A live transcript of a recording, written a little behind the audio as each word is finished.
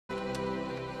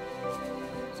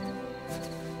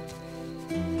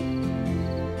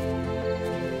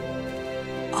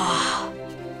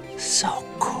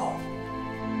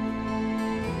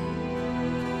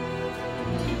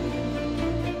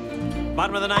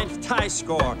Bottom of the ninth, tie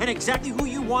score. And exactly who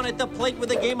you want at the plate with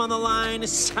the game on the line,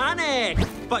 Sonic.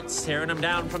 But staring him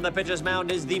down from the pitcher's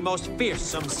mound is the most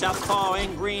fearsome southpaw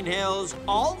in Green Hills,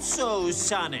 also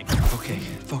Sonic. Okay,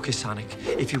 focus, Sonic.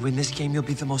 If you win this game, you'll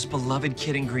be the most beloved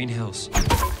kid in Green Hills.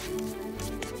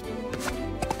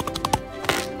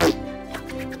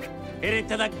 Hit it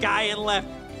to the guy in left.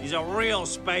 He's a real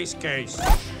space case.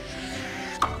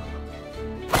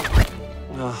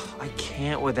 Ugh, I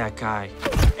can't with that guy.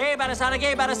 Hey,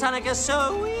 Sonic, a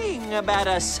swing about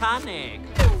a Sonic.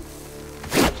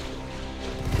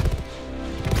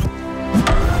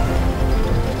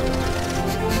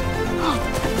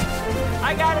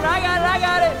 I got it.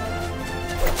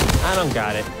 I don't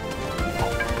got it.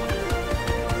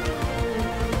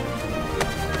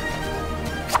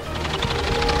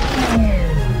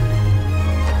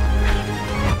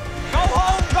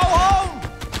 Go home!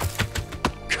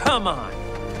 Come on.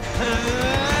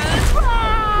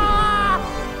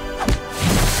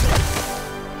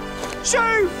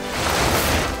 Shoot!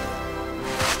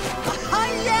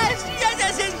 Yes!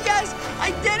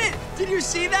 I did it! Did you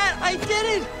see that? I did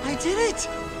it!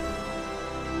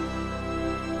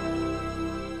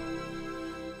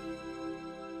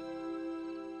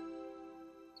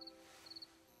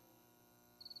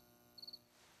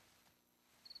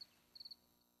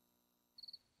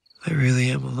 I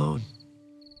really am alone.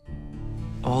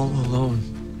 All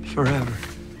alone, forever.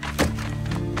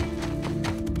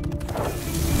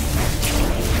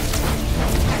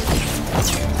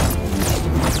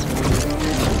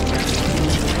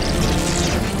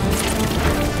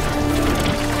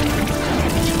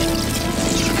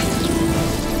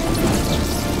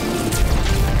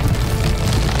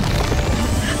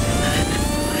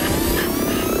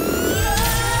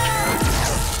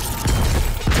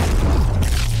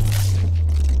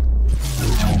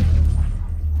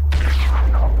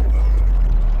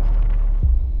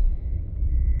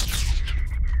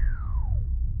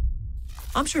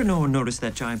 I'm sure no one noticed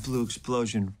that giant blue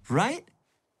explosion, right?